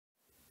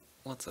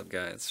What's up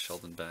guys,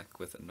 Sheldon back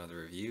with another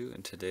review,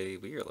 and today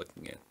we are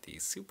looking at the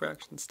super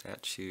action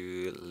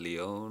statue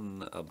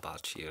Leone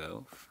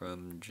Abbacchio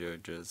from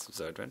Jojo's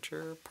Bizarre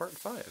Adventure Part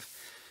 5.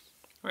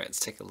 Alright,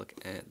 let's take a look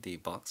at the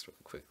box real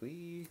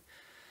quickly.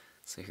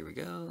 So here we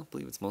go. I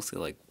believe it's mostly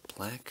like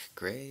black,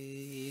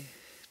 gray,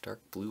 dark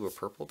blue or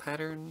purple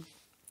pattern.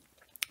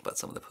 But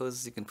some of the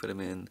poses you can put him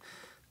in,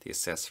 the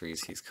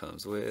accessories he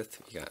comes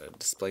with. You got a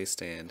display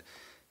stand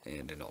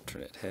and an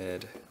alternate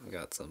head. We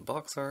got some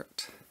box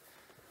art.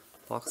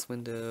 Box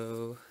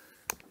window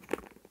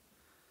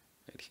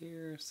right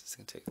here, so just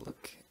gonna take a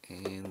look,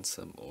 and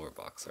some more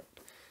box art.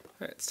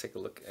 Alright, let's take a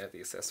look at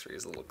the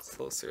accessories a little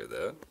closer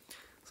though.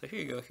 So here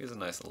you go, here's a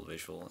nice little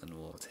visual, and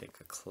we'll take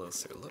a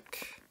closer look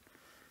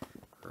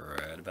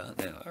right about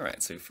now.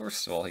 Alright, so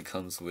first of all, he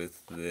comes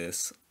with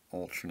this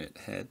alternate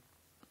head.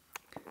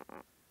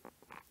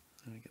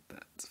 Let me get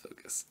that to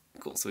focus.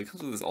 Cool, so he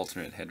comes with this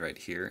alternate head right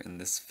here. In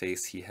this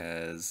face he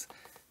has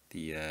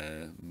the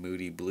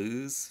Moody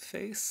Blues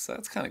face, so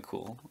that's kind of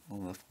cool.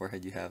 On the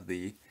forehead you have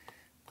the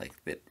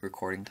bit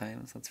recording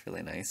times, that's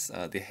really nice.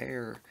 The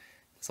hair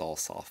is all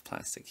soft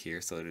plastic here,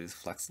 so it is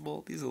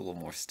flexible. These are a little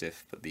more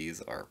stiff, but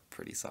these are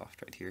pretty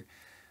soft right here.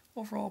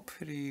 Overall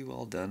pretty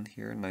well done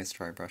here, nice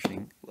dry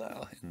brushing.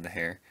 Wow, and the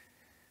hair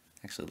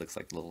actually looks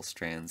like little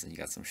strands, and you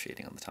got some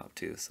shading on the top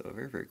too, so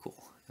very, very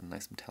cool. And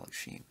nice metallic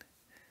sheen.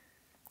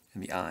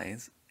 And the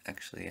eyes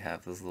actually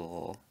have those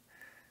little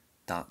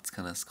dots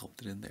kind of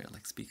sculpted in there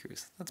like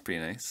speakers. That's pretty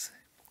nice,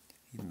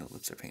 even though the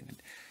lips are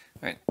painted.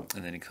 Alright,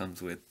 and then it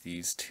comes with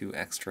these two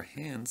extra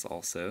hands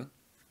also.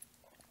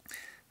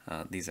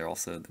 These are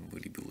also the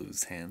Moody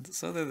Blues hands,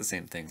 so they're the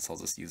same thing, so I'll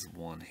just use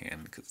one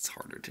hand because it's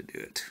harder to do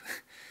it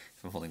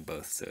if I'm holding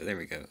both. So there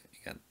we go, you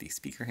got the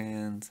speaker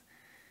hands,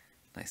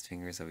 nice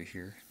fingers over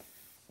here.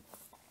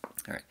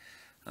 Alright,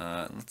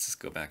 let's just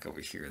go back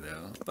over here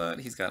though, but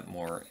he's got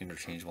more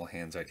interchangeable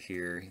hands right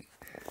here.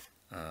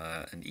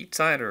 And each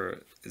side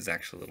is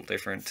actually a little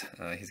different.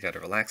 He's got a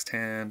relaxed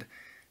hand,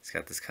 he's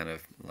got this kind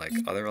of like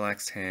other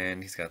relaxed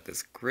hand, he's got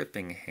this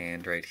gripping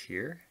hand right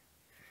here,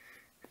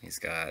 he's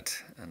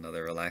got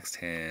another relaxed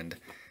hand,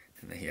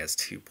 and then he has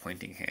two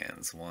pointing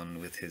hands, one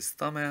with his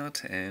thumb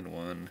out and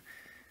one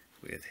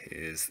with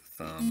his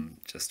thumb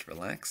just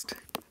relaxed.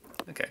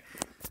 Okay,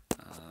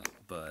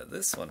 but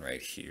this one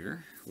right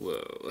here,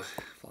 whoa,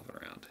 flopping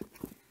around.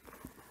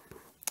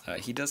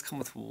 He does come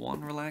with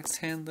one relaxed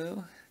hand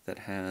though, that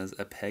has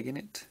a peg in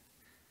it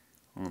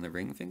on the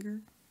ring finger,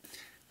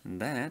 and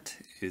that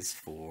is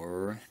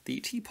for the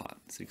teapot.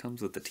 So it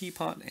comes with the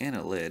teapot and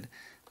a lid,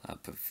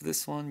 but for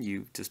this one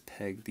you just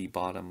peg the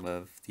bottom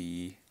of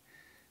the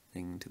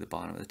thing to the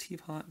bottom of the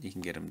teapot. You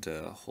can get him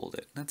to hold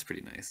it. That's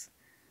pretty nice.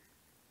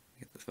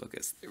 Get the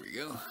focus. There we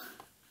go.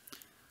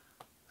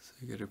 So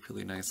you get a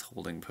really nice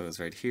holding pose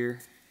right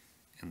here,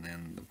 and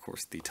then of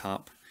course the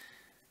top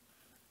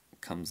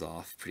comes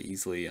off pretty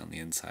easily. On the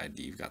inside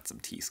you've got some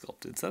tea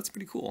sculpted, so that's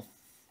pretty cool.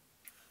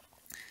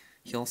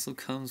 He also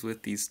comes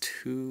with these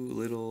two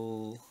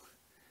little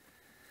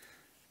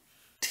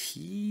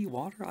tea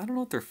water, I don't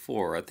know what they're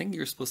for. I think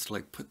you're supposed to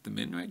like put them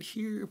in right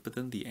here, but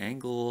then the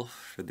angle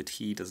for the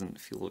tea doesn't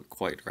feel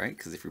quite right,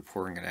 because if you're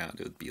pouring it out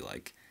it would be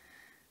like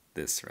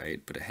this,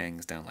 right? But it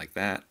hangs down like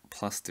that,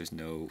 plus there's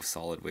no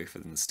solid way for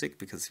them to stick,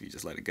 because if you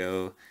just let it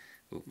go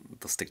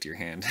they'll stick to your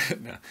hand.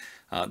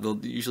 No,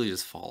 they'll usually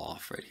just fall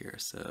off right here,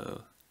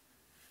 so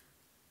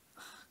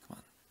come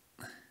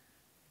on.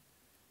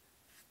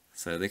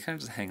 So they kind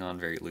of just hang on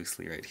very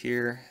loosely right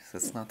here, so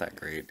it's not that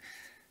great.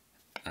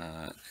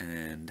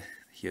 And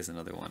he has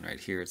another one right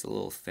here, it's a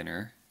little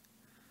thinner,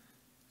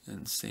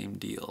 and same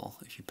deal.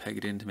 If you peg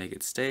it in to make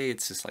it stay,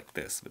 it's just like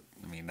this, but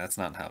I mean that's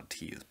not how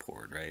tea is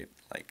poured, right?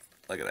 Like,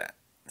 look at that.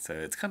 So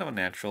it's kind of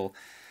unnatural,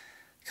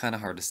 kind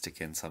of hard to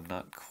stick in, so I'm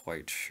not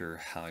quite sure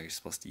how you're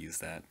supposed to use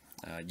that.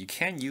 You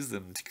can use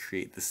them to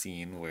create the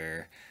scene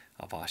where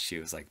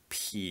Abbacchio is like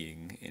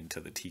peeing into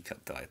the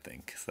teacup though, I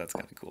think, so that's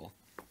kind of cool.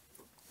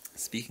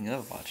 Speaking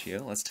of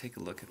Abbacchio, let's take a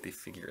look at the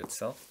figure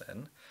itself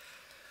then.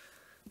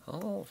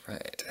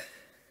 Alright.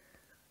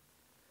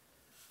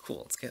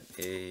 Cool, let's get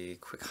a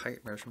quick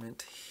height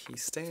measurement. He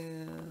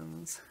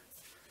stands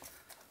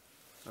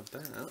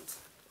about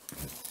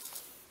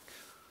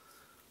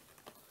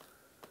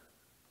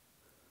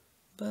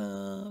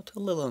a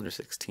little under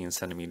 16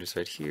 centimeters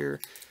right here,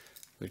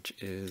 which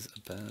is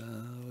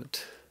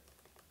about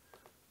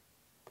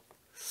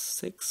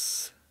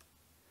 6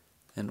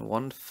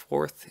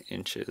 1/4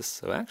 inches,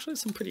 so actually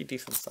some pretty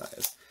decent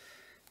size.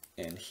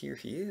 And here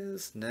he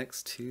is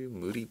next to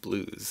Moody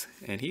Blues,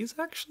 and he's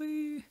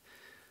actually,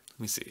 let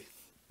me see,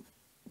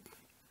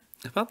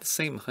 about the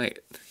same height.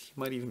 He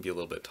might even be a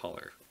little bit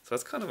taller, so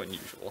that's kind of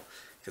unusual.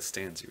 His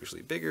stand's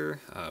usually bigger,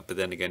 but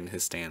then again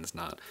his stand's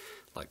not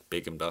like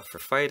big enough for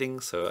fighting,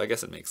 so I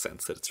guess it makes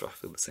sense that it's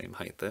roughly the same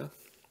height though.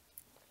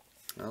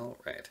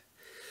 Alright,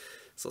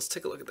 so let's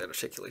take a look at that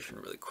articulation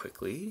really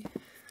quickly.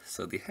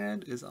 So the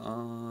head is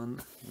on,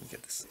 let me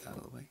get this out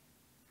of the way.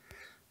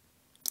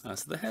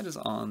 So the head is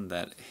on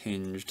that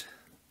hinged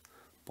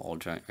ball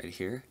joint right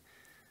here.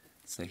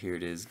 So here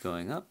it is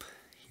going up.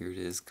 He here it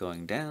is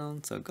going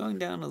down. So going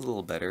down is a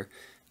little better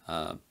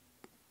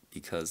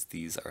because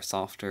these are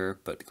softer,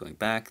 but going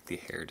back, the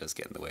hair does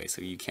get in the way,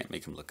 so you can't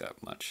make him look up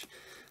much.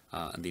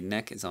 And the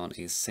neck is on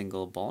a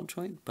single ball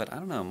joint, but I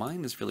don't know,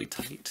 mine is really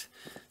tight,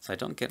 so I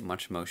don't get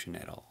much motion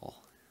at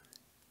all.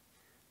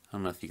 I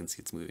don't know if you can see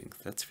it's moving.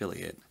 That's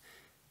really it.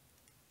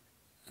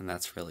 And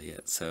that's really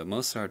it. So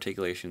most of our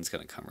articulation is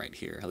going to come right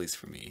here, at least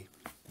for me.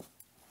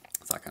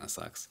 So that kind of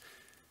sucks.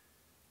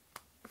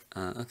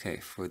 Okay,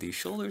 for the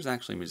shoulders,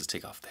 actually, let me just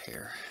take off the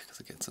hair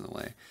because it gets in the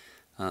way.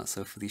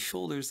 So for the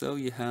shoulders, though,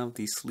 you have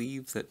the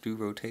sleeves that do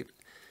rotate.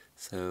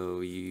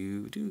 So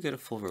you do get a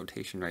full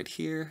rotation right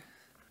here.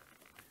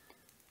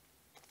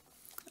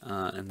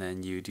 And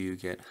then you do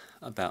get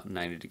about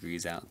 90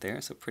 degrees out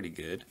there, so pretty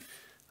good.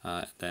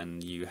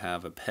 Then you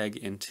have a peg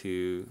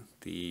into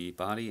the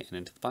body and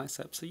into the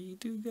bicep, so you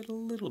do get a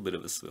little bit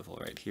of a swivel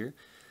right here.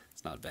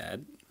 It's not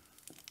bad.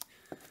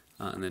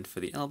 And then for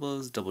the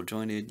elbows, double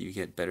jointed, you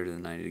get better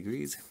than 90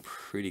 degrees,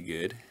 pretty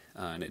good.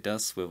 And it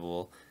does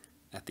swivel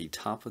at the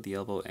top of the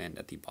elbow and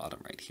at the bottom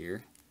right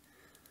here,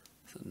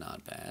 so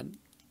not bad.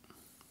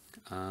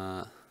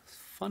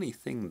 Funny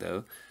thing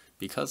though,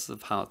 because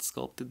of how it's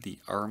sculpted, the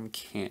arm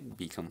can't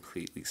be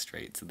completely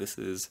straight. So this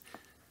is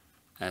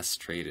as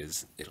straight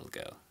as it'll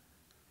go.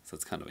 So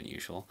it's kind of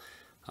unusual.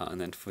 And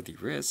then for the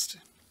wrist,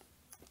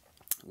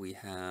 we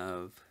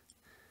have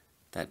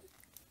that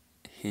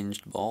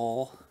hinged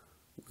ball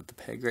with the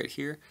peg right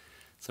here.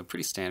 So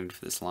pretty standard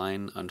for this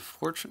line.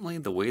 Unfortunately,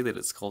 the way that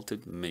it's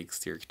sculpted makes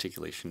the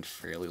articulation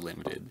fairly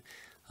limited.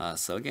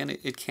 So again,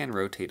 it can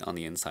rotate on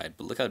the inside,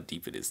 but look how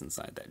deep it is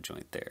inside that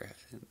joint there.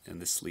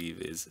 And the sleeve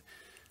is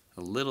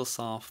a little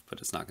soft, but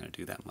it's not going to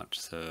do that much.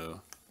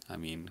 So, I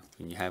mean,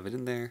 when you have it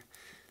in there,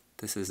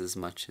 this is as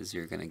much as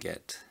you're going to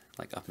get,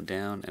 like up and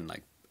down, and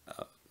like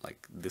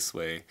this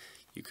way.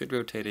 You could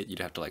rotate it, you'd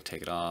have to like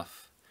take it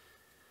off,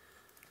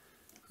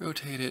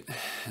 rotate it,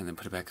 and then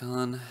put it back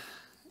on.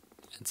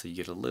 And so you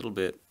get a little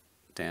bit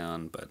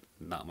down, but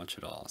not much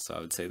at all. So I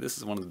would say this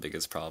is one of the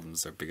biggest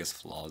problems or biggest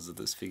flaws of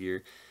this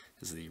figure,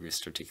 is the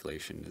wrist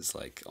articulation is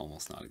like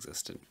almost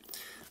non-existent.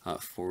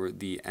 For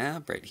the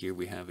ab right here,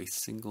 we have a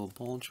single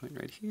ball joint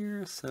right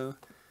here, so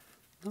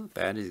not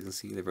bad. As you can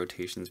see, the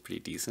rotation is pretty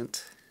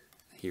decent.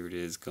 Here it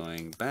is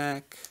going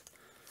back,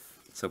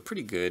 so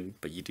pretty good,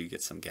 but you do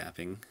get some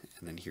gapping.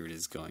 And then here it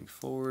is going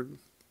forward,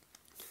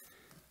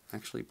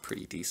 actually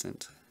pretty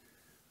decent.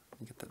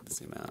 Let me get that to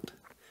zoom out.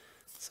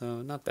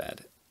 So not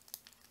bad.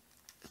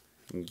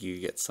 You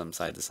get some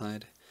side to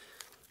side.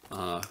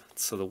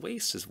 So the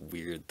waist is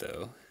weird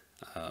though.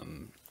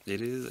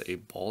 It is a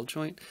ball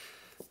joint,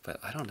 but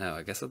I don't know,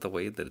 I guess with the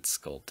way that it's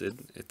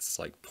sculpted, it's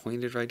like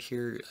pointed right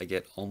here. I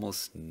get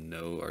almost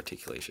no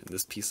articulation.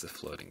 This piece is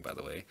floating, by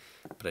the way,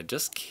 but I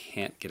just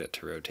can't get it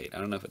to rotate. I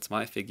don't know if it's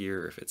my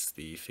figure or if it's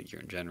the figure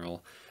in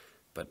general,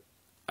 but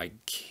I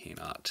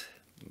cannot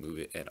move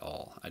it at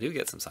all. I do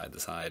get some side to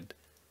side,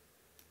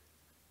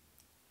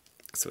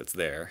 so it's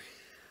there,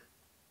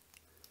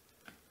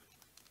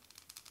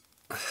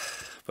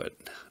 but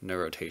no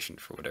rotation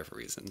for whatever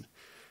reason.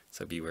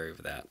 So be wary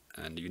of that.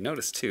 And you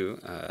notice too,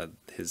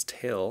 his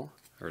tail,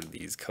 or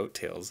these coat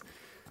tails,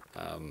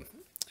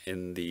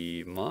 in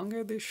the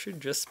manga they should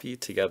just be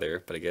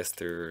together, but I guess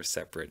they're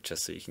separate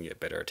just so you can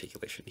get better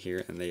articulation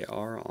here. And they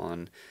are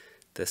on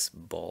this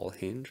ball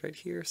hinge right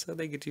here, so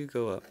they do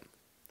go up.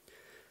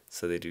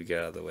 So they do get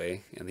out of the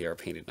way, and they are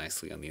painted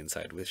nicely on the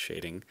inside with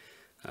shading.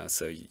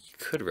 So you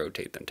could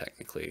rotate them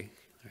technically.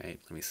 Right,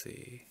 let me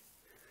see.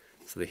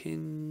 So the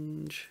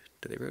hinge,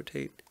 do they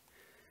rotate?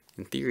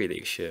 In theory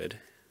they should.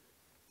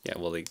 Yeah,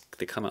 well,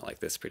 they come out like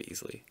this pretty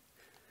easily.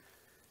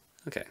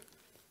 Okay,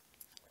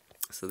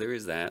 so there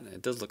is that.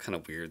 It does look kind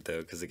of weird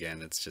though, because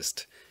again,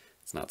 it's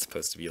not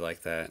supposed to be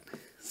like that.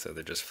 So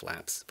they're just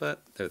flaps,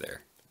 but they're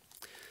there.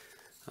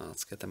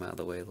 Let's get them out of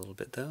the way a little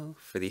bit though.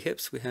 For the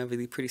hips, we have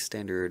the pretty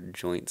standard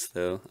joints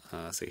though.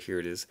 So here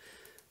it is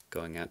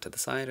going out to the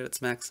side at its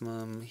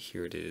maximum.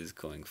 Here it is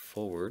going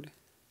forward.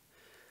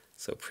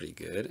 So pretty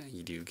good.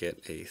 You do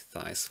get a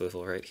thigh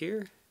swivel right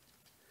here.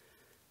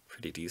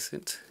 Pretty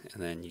decent.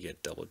 And then you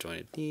get double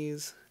jointed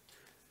knees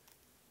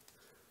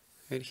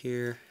right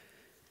here.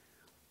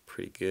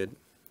 Pretty good.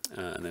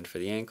 And then for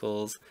the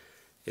ankles,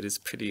 it is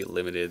pretty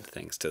limited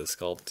thanks to the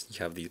sculpt.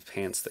 You have these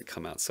pants that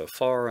come out so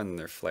far and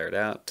they're flared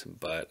out,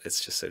 but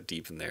it's just so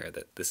deep in there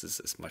that this is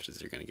as much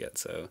as you're going to get.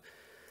 So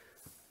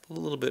a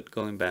little bit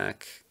going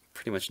back,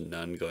 pretty much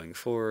none going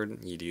forward.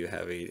 You do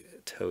have a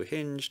toe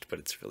hinged, but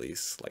it's really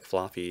like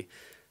floppy.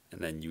 And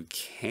then you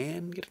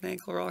can get an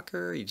ankle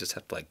rocker. You just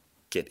have to like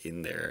get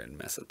in there and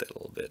mess with it a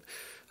little bit,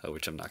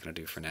 which I'm not going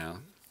to do for now.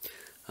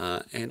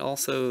 And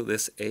also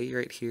this A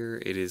right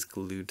here, it is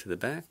glued to the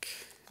back,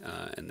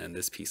 and then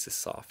this piece is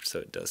soft, so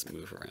it does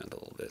move around a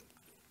little bit.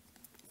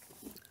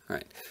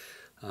 Alright,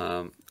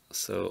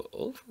 so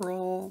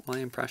overall, my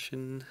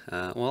impression,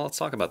 well, let's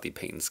talk about the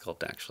paint and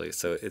sculpt actually.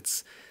 So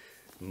it's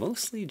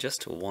mostly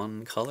just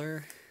one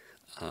color,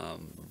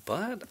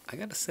 but I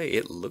gotta say,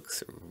 it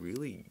looks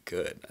really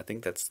good. I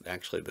think that's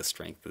actually the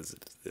strength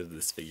of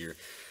this figure,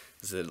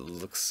 is that it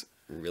looks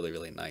really,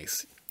 really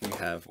nice.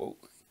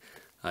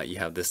 You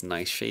have this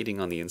nice shading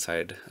on the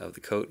inside of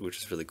the coat, which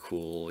is really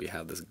cool. You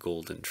have this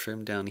golden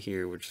trim down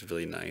here, which is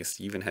really nice.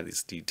 You even have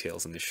these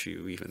details in the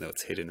shoe, even though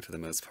it's hidden for the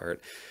most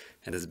part.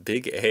 And this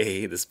big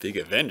A, this big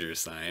Avengers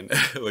sign,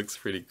 looks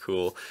pretty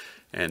cool.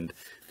 And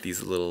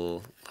these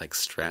little like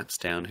straps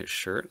down his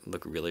shirt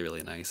look really,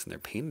 really nice, and they're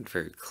painted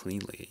very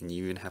cleanly. And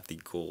you even have the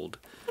gold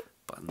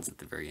buttons at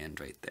the very end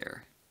right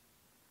there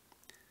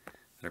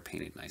that are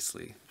painted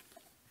nicely.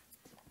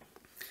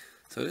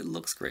 So it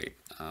looks great.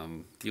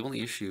 The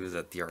only issue is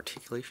that the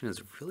articulation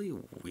is really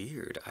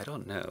weird. I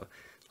don't know.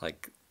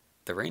 Like,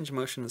 the range of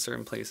motion in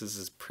certain places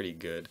is pretty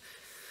good,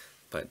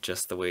 but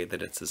just the way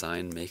that it's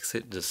designed makes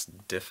it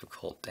just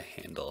difficult to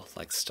handle.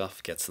 Like,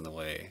 stuff gets in the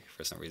way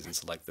for some reason.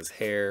 So like this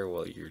hair,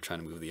 while you're trying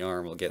to move the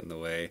arm, will get in the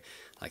way.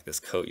 Like this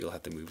coat, you'll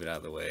have to move it out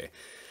of the way.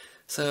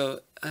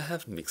 So I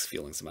have mixed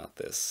feelings about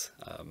this.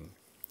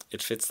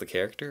 It fits the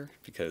character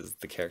because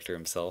the character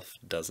himself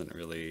doesn't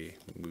really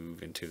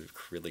move into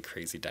really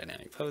crazy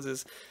dynamic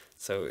poses,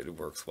 so it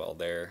works well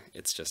there.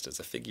 It's just as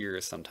a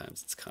figure,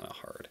 sometimes it's kind of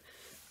hard.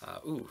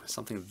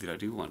 Something that I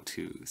do want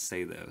to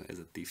say though is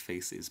that the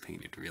face is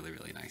painted really,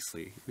 really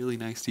nicely. Really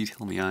nice detail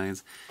in the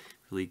eyes,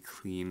 really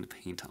clean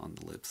paint on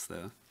the lips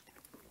though.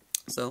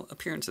 So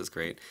appearance is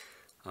great.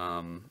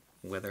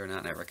 Whether or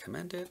not I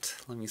recommend it,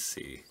 let me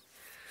see.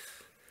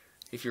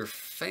 If you're a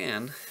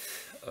fan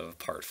of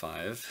Part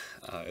 5,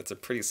 it's a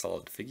pretty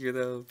solid figure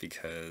though,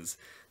 because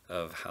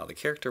of how the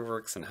character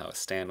works and how a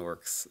stand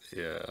works.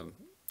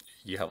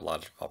 You have a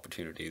lot of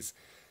opportunities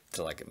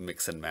to like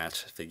mix and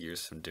match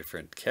figures from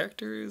different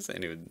characters,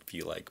 and it would be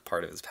like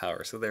part of his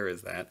power. So there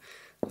is that.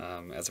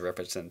 As a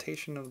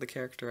representation of the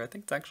character, I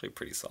think it's actually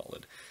pretty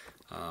solid.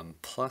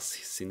 Plus,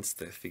 since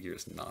the figure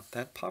is not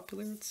that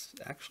popular, it's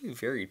actually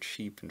very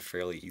cheap and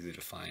fairly easy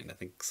to find. I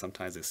think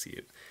sometimes I see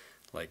it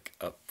like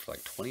up for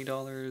like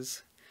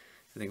 $20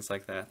 and things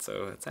like that,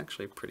 so it's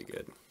actually pretty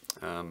good.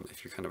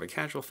 If you're kind of a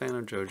casual fan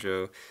of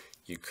Jojo,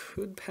 you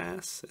could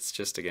pass. It's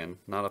just, again,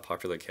 not a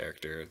popular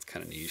character. It's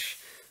kind of niche,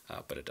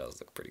 but it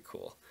does look pretty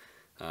cool.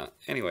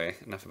 Anyway,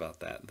 enough about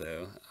that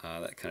though.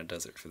 That kind of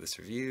does it for this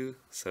review.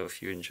 So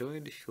if you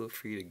enjoyed, feel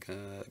free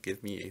to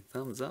give me a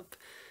thumbs up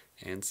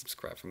and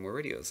subscribe for more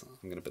videos.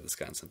 I'm going to put this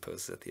guy in some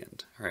posts at the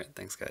end. Alright,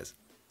 thanks guys.